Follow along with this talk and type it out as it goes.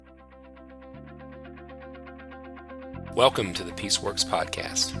Welcome to the Peaceworks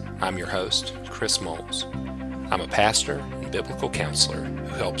Podcast. I'm your host, Chris Moles. I'm a pastor and biblical counselor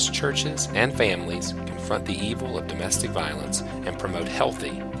who helps churches and families confront the evil of domestic violence and promote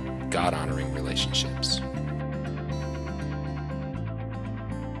healthy, God-honoring relationships.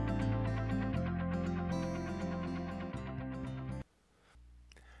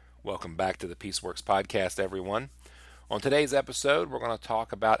 Welcome back to the Peaceworks Podcast, everyone. On today's episode, we're going to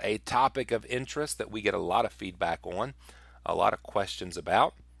talk about a topic of interest that we get a lot of feedback on, a lot of questions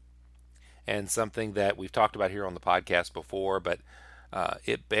about, and something that we've talked about here on the podcast before, but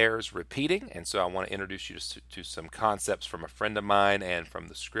it bears repeating, and so I want to introduce you to some concepts from a friend of mine and from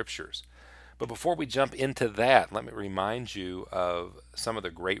the scriptures. But before we jump into that, let me remind you of some of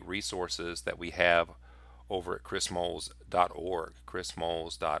the great resources that we have over at chrismoles.org,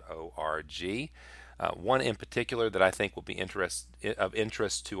 chrismoles.org. One in particular that I think will be of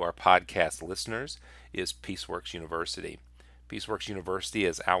interest to our podcast listeners is Peaceworks University. Peaceworks University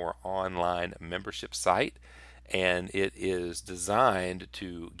is our online membership site, and it is designed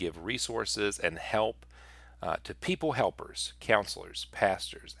to give resources and help to people helpers, counselors,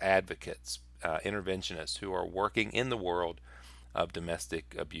 pastors, advocates, interventionists who are working in the world of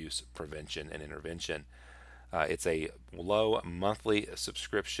domestic abuse prevention and intervention. It's a low monthly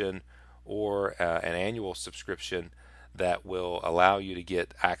subscription or an annual subscription that will allow you to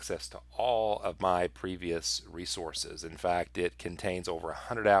get access to all of my previous resources. In fact, it contains over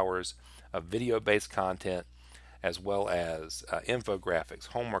 100 hours of video-based content, as well as infographics,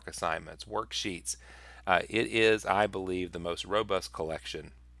 homework assignments, worksheets. It is, I believe, the most robust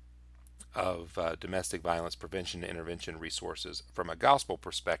collection of domestic violence prevention and intervention resources from a gospel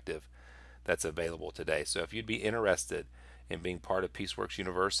perspective that's available today. So if you'd be interested in being part of Peaceworks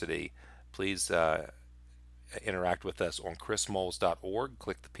University, please interact with us on chrismoles.org.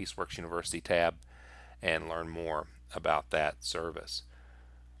 Click the Peaceworks University tab and learn more about that service.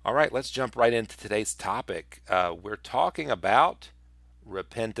 All right, let's jump right into today's topic. We're talking about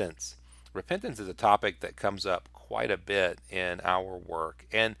repentance. Repentance is a topic that comes up quite a bit in our work,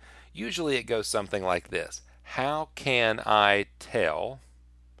 and usually it goes something like this. How can I tell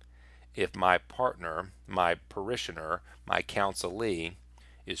if my partner, my parishioner, my counselee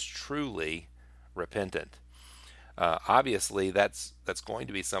is truly repentant? Obviously, that's going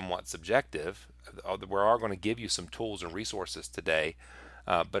to be somewhat subjective. We are going to give you some tools and resources today,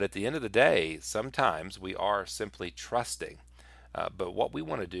 but at the end of the day, sometimes we are simply trusting. But what we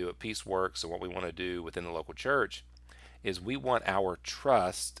want to do at Peaceworks and what we want to do within the local church is we want our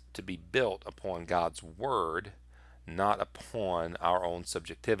trust to be built upon God's Word, not upon our own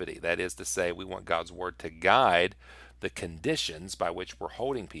subjectivity. That is to say, we want God's Word to guide the conditions by which we're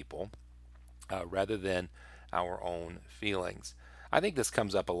holding people rather than our own feelings. I think this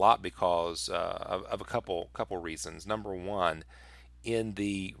comes up a lot because of a couple reasons. Number one, in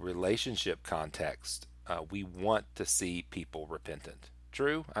the relationship context, we want to see people repentant.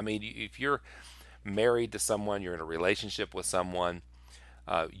 True? I mean, if you're married to someone, you're in a relationship with someone,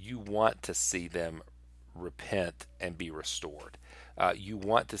 you want to see them repent and be restored. You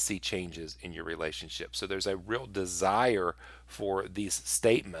want to see changes in your relationship. So there's a real desire for these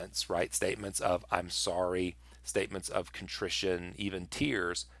statements, right? Statements of I'm sorry, statements of contrition, even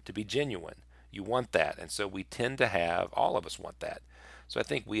tears, to be genuine. You want that. And so we tend to have, all of us want that. So I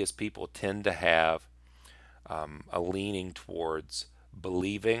think we as people tend to have a leaning towards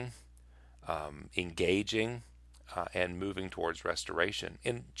believing, engaging, and moving towards restoration.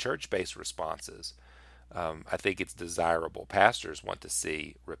 In church-based responses, I think it's desirable. Pastors want to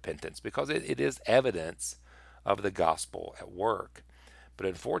see repentance because it is evidence of the gospel at work. But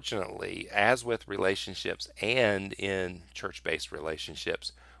unfortunately, as with relationships and in church-based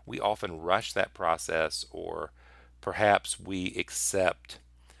relationships, we often rush that process, or perhaps we accept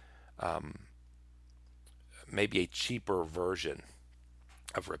maybe a cheaper version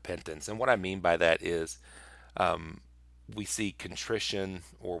of repentance. And what I mean by that is we see contrition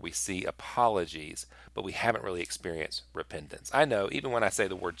or we see apologies, but we haven't really experienced repentance. I know even when I say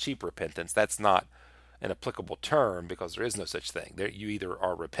the word cheap repentance, that's not an applicable term because there is no such thing. You either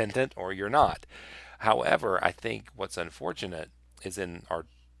are repentant or you're not. However, I think what's unfortunate is in our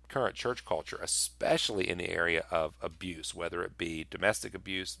current church culture, especially in the area of abuse, whether it be domestic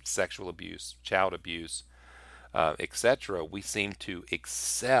abuse, sexual abuse, child abuse, etc., we seem to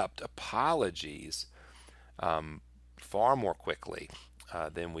accept apologies far more quickly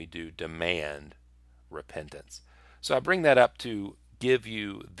than we do demand repentance. So I bring that up to give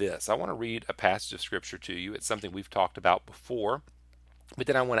you this. I want to read a passage of Scripture to you. It's something we've talked about before, but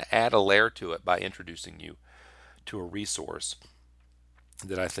then I want to add a layer to it by introducing you to a resource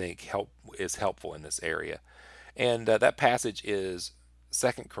that I think is helpful in this area. And that passage is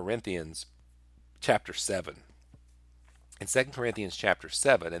 2 Corinthians chapter 7. In 2 Corinthians chapter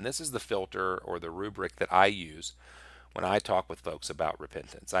 7, and this is the filter or the rubric that I use when I talk with folks about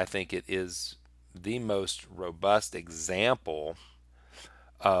repentance. I think it is the most robust example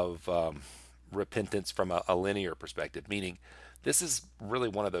of repentance from a linear perspective, meaning this is really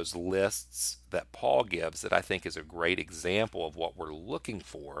one of those lists that Paul gives that I think is a great example of what we're looking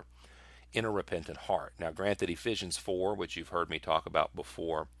for in a repentant heart. Now, granted, Ephesians 4, which you've heard me talk about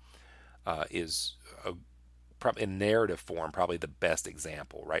before, is in narrative form probably the best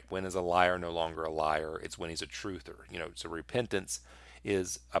example, right? When is a liar no longer a liar? It's when he's a truther. So repentance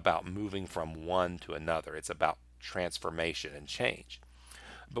is about moving from one to another. It's about transformation and change.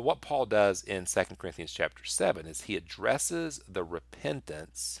 But what Paul does in 2 Corinthians chapter 7 is he addresses the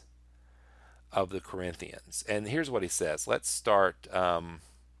repentance of the Corinthians. And here's what he says. Let's start in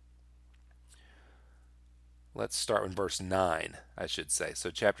verse 9, I should say.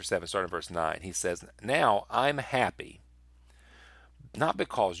 So chapter 7, starting in verse 9, he says, "Now I'm happy, not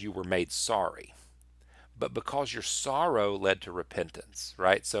because you were made sorry, but because your sorrow led to repentance."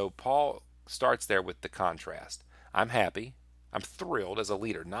 Right? So Paul starts there with the contrast. I'm happy, I'm thrilled as a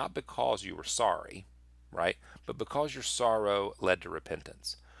leader, not because you were sorry, right? But because your sorrow led to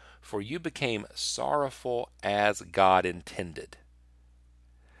repentance. For you became sorrowful as God intended,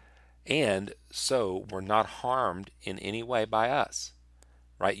 and so were not harmed in any way by us,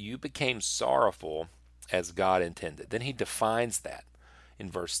 right? You became sorrowful as God intended. Then he defines that in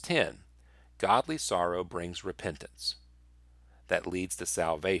verse 10. Godly sorrow brings repentance that leads to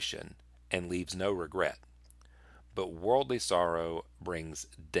salvation and leaves no regret. But worldly sorrow brings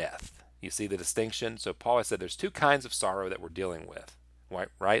death. You see the distinction? So Paul has said there's two kinds of sorrow that we're dealing with,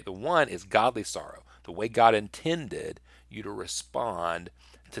 right? The one is godly sorrow, the way God intended you to respond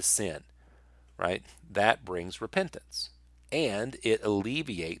to sin, right? That brings repentance, and it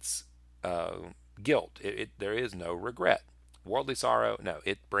alleviates guilt. There is no regret. Worldly sorrow, no,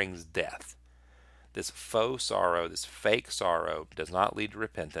 it brings death. This faux sorrow, this fake sorrow, does not lead to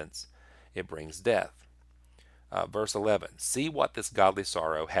repentance. It brings death. Verse 11, see what this godly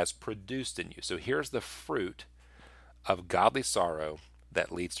sorrow has produced in you. So here's the fruit of godly sorrow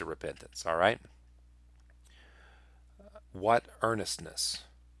that leads to repentance, all right? What earnestness,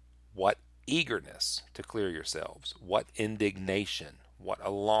 what eagerness to clear yourselves, what indignation, what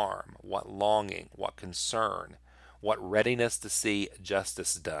alarm, what longing, what concern, what readiness to see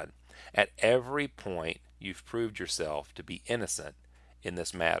justice done. At every point, you've proved yourself to be innocent in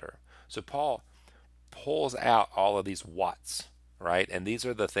this matter. So Paul pulls out all of these whats, right? And these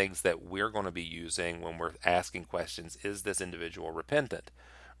are the things that we're going to be using when we're asking questions. Is this individual repentant,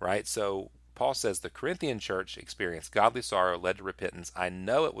 right? So Paul says the Corinthian church experienced godly sorrow led to repentance. I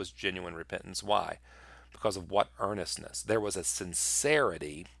know it was genuine repentance. Why? Because of what earnestness. There was a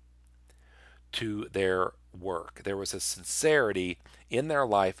sincerity to their work. There was a sincerity in their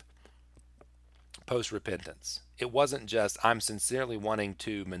life post-repentance. It wasn't just, I'm sincerely wanting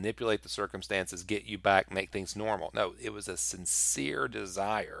to manipulate the circumstances, get you back, make things normal. No, it was a sincere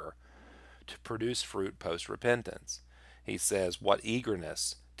desire to produce fruit post-repentance. He says, what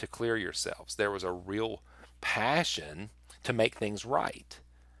eagerness to clear yourselves. There was a real passion to make things right,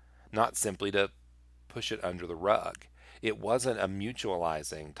 not simply to push it under the rug. It wasn't a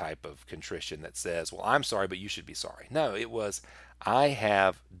mutualizing type of contrition that says, well, I'm sorry, but you should be sorry. No, it was, I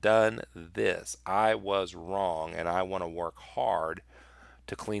have done this. I was wrong, and I want to work hard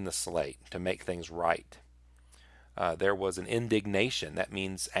to clean the slate, to make things right. There was an indignation. That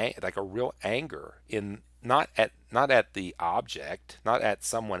means like a real anger in not at the object, not at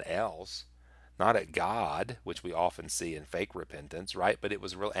someone else, not at God, which we often see in fake repentance, right? But it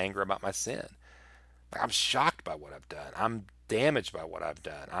was real anger about my sin. I'm shocked by what I've done. I'm damaged by what I've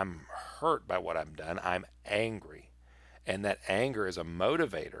done. I'm hurt by what I've done. I'm angry. And that anger is a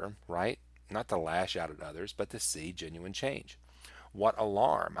motivator, right? Not to lash out at others, but to see genuine change. What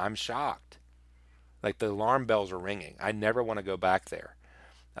alarm? I'm shocked. Like the alarm bells are ringing. I never want to go back there.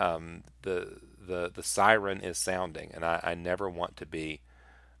 The siren is sounding, and I never want to be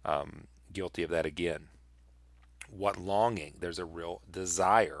guilty of that again. What longing? There's a real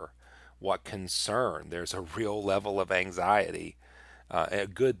desire. What concern? There's a real level of anxiety, a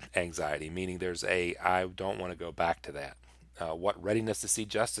good anxiety, meaning I don't want to go back to that. What readiness to see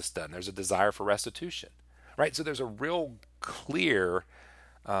justice done? There's a desire for restitution, right? So there's a real clear,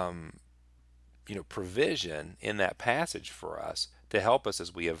 provision in that passage for us to help us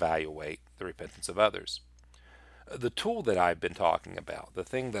as we evaluate the repentance of others. The tool that I've been talking about, the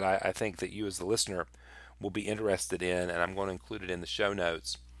thing that I think that you as the listener will be interested in, and I'm going to include it in the show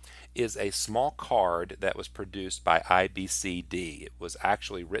notes, is a small card that was produced by IBCD. It was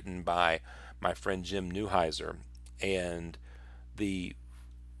actually written by my friend Jim Neuheiser, and the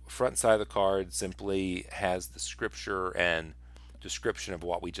front side of the card simply has the scripture and description of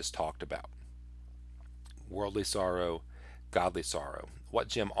what we just talked about: worldly sorrow, godly sorrow. What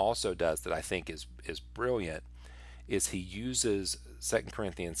Jim also does that I think is brilliant is he uses 2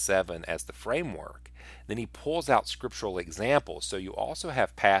 Corinthians 7 as the framework. Then he pulls out scriptural examples. So you also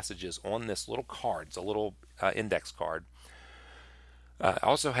have passages on this little card. It's a little index card.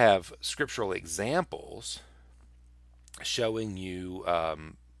 Also have scriptural examples showing you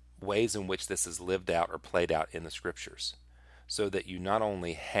ways in which this is lived out or played out in the scriptures, so that you not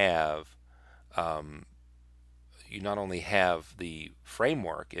only have the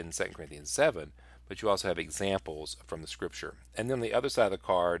framework in 2 Corinthians 7, but you also have examples from the scripture. And then the other side of the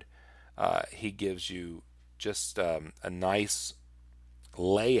card, he gives you just a nice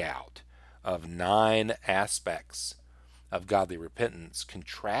layout of 9 aspects of godly repentance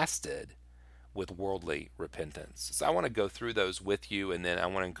contrasted with worldly repentance. So I want to go through those with you, and then I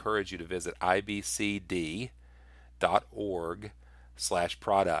want to encourage you to visit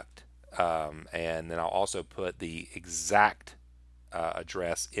ibcd.org/product. And then I'll also put the exact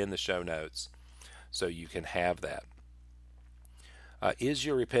address in the show notes so you can have that. Is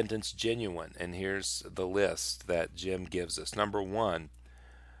your repentance genuine? And here's the list that Jim gives us. Number 1,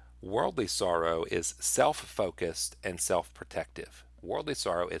 worldly sorrow is self-focused and self-protective. Worldly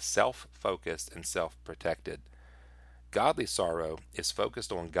sorrow is self-focused and self-protected. Godly sorrow is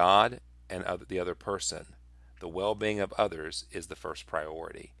focused on God and the other person. The well-being of others is the first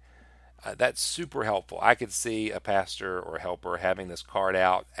priority. That's super helpful. I could see a pastor or a helper having this card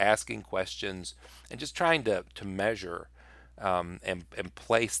out, asking questions, and just trying to measure and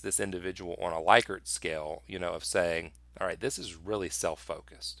place this individual on a Likert scale, of saying, all right, this is really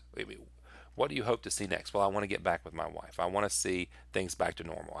self-focused. What do you hope to see next? Well, I want to get back with my wife. I want to see things back to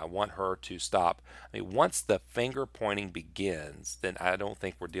normal. I want her to stop. Once the finger pointing begins, then I don't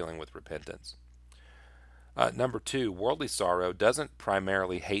think we're dealing with repentance. Number 2, worldly sorrow doesn't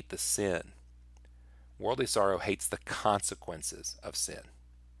primarily hate the sin. Worldly sorrow hates the consequences of sin,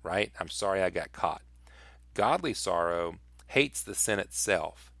 right? I'm sorry I got caught. Godly sorrow hates the sin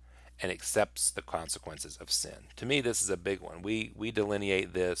itself and accepts the consequences of sin. To me, this is a big one. We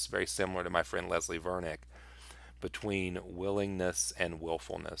delineate this very similar to my friend Leslie Vernick between willingness and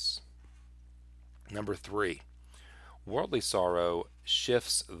willfulness. Number 3, worldly sorrow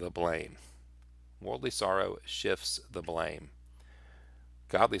shifts the blame. Worldly sorrow shifts the blame.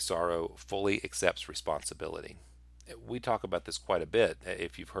 Godly sorrow fully accepts responsibility. We talk about this quite a bit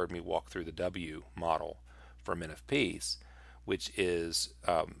if you've heard me walk through the W model for Men of Peace, which is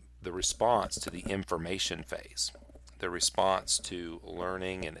the response to the information phase. The response to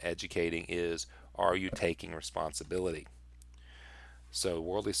learning and educating is, are you taking responsibility? So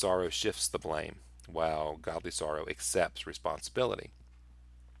worldly sorrow shifts the blame, while godly sorrow accepts responsibility.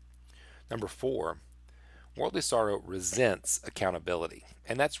 Number 4, worldly sorrow resents accountability.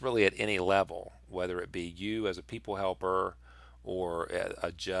 And that's really at any level, whether it be you as a people helper or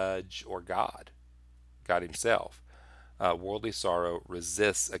a judge or God himself. Worldly sorrow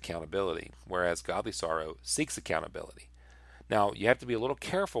resists accountability, whereas godly sorrow seeks accountability. Now, you have to be a little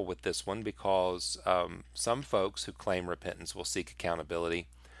careful with this one because some folks who claim repentance will seek accountability,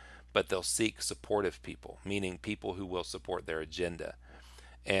 but they'll seek supportive people, meaning people who will support their agenda.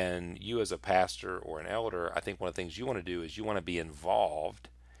 And you as a pastor or an elder, I think one of the things you want to do is you want to be involved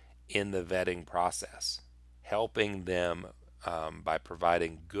in the vetting process, helping them by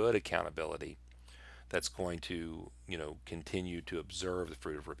providing good accountability that's going to, continue to observe the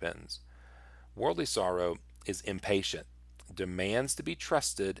fruit of repentance. Worldly sorrow is impatient, demands to be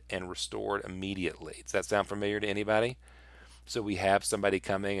trusted and restored immediately. Does that sound familiar to anybody? So we have somebody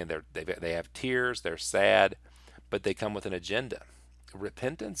coming and they have tears, they're sad, but they come with an agenda.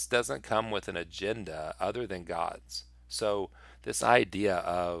 Repentance doesn't come with an agenda other than God's. So this idea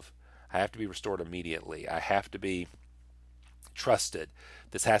of I have to be restored immediately, I have to be trusted,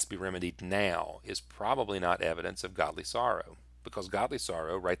 this has to be remedied now, is probably not evidence of godly sorrow, because godly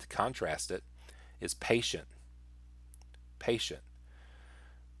sorrow, right, to contrast it, is patient.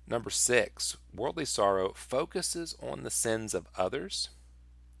 Number 6, worldly sorrow focuses on the sins of others,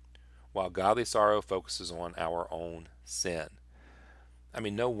 while godly sorrow focuses on our own sin.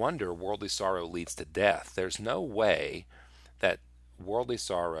 No wonder worldly sorrow leads to death. There's no way that worldly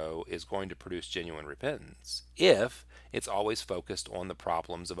sorrow is going to produce genuine repentance if it's always focused on the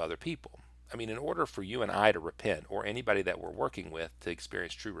problems of other people. In order for you and I to repent, or anybody that we're working with to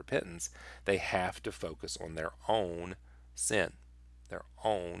experience true repentance, they have to focus on their own sin. their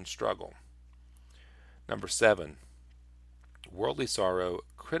own struggle. Number 7, worldly sorrow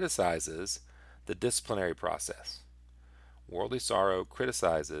criticizes the disciplinary process. Worldly sorrow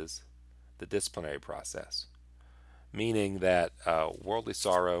criticizes the disciplinary process, meaning that worldly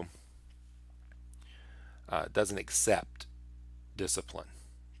sorrow doesn't accept discipline.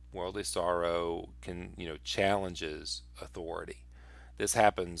 Worldly sorrow challenges authority. This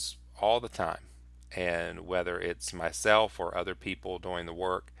happens all the time, and whether it's myself or other people doing the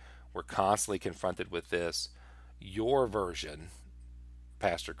work, we're constantly confronted with this. Your version,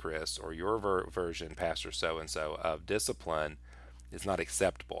 Pastor Chris, or your version, Pastor so and so, of discipline is not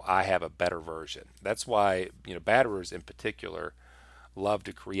acceptable. I have a better version. That's why batterers in particular love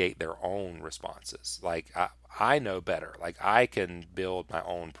to create their own responses. Like I know better. Like I can build my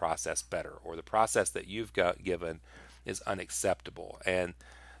own process better, or the process that you've given is unacceptable. And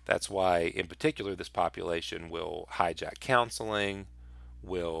that's why, in particular, this population will hijack counseling,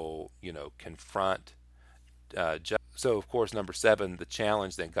 will confront. So, of course, number 7, the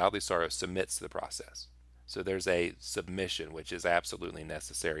challenge. Then godly sorrow submits to the process. So there's a submission, which is absolutely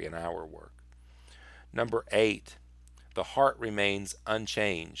necessary in our work. Number 8, the heart remains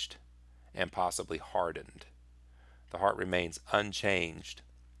unchanged and possibly hardened. The heart remains unchanged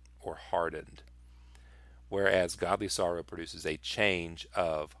or hardened, whereas godly sorrow produces a change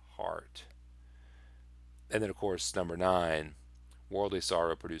of heart. And then, of course, number 9, worldly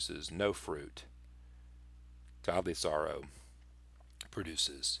sorrow produces no fruit. Godly sorrow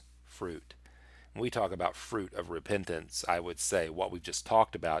produces fruit. When we talk about fruit of repentance, I would say what we've just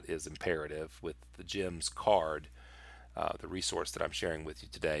talked about is imperative with the GEMS card, the resource that I'm sharing with you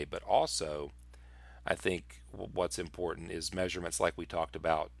today. But also, I think what's important is measurements like we talked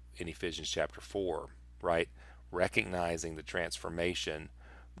about in Ephesians chapter 4, right? Recognizing the transformation,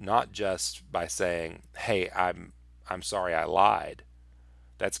 not just by saying, hey, I'm sorry I lied.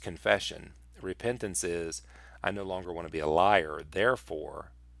 That's confession. Repentance is, I no longer want to be a liar,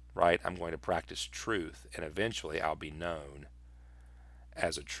 therefore, right, I'm going to practice truth, and eventually I'll be known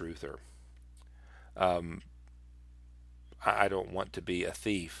as a truther. I don't want to be a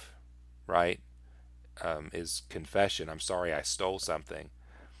thief, right? Is confession. I'm sorry I stole something.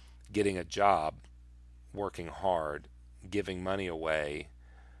 Getting a job, working hard, giving money away,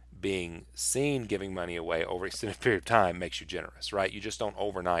 being seen giving money away over an extended period of time makes you generous, right? You just don't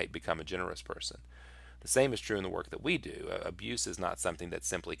overnight become a generous person. The same is true in the work that we do. Abuse is not something that's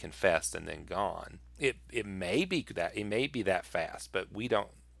simply confessed and then gone. It may be that fast, but we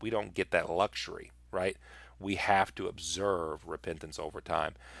don't get that luxury, right? We have to observe repentance over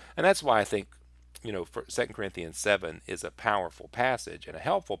time. And that's why I think, for 2 Corinthians 7 is a powerful passage and a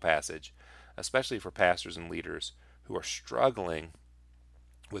helpful passage, especially for pastors and leaders who are struggling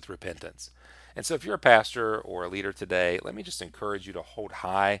with repentance. And so if you're a pastor or a leader today, let me just encourage you to hold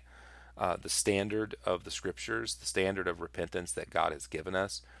high the standard of the scriptures, the standard of repentance that God has given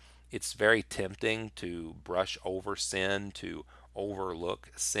us. It's very tempting to brush over sin, to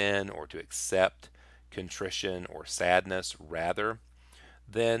overlook sin, or to accept contrition or sadness rather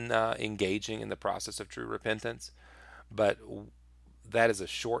than engaging in the process of true repentance. But that is a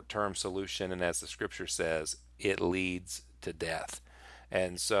short-term solution, and as the scripture says, it leads to death.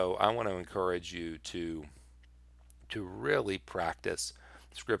 And so I want to encourage you to really practice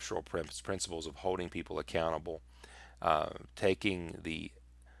scriptural principles of holding people accountable, taking the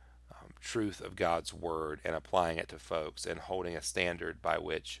truth of God's word and applying it to folks, and holding a standard by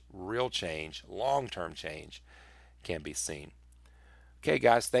which real change, long-term change, can be seen. Okay,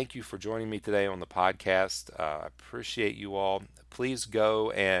 guys, thank you for joining me today on the podcast. I appreciate you all. Please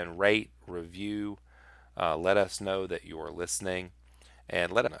go and rate, review, let us know that you are listening, and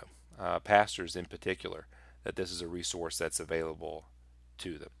let us know, pastors in particular, that this is a resource that's available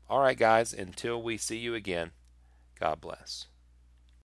to them. All right, guys, until we see you again, God bless.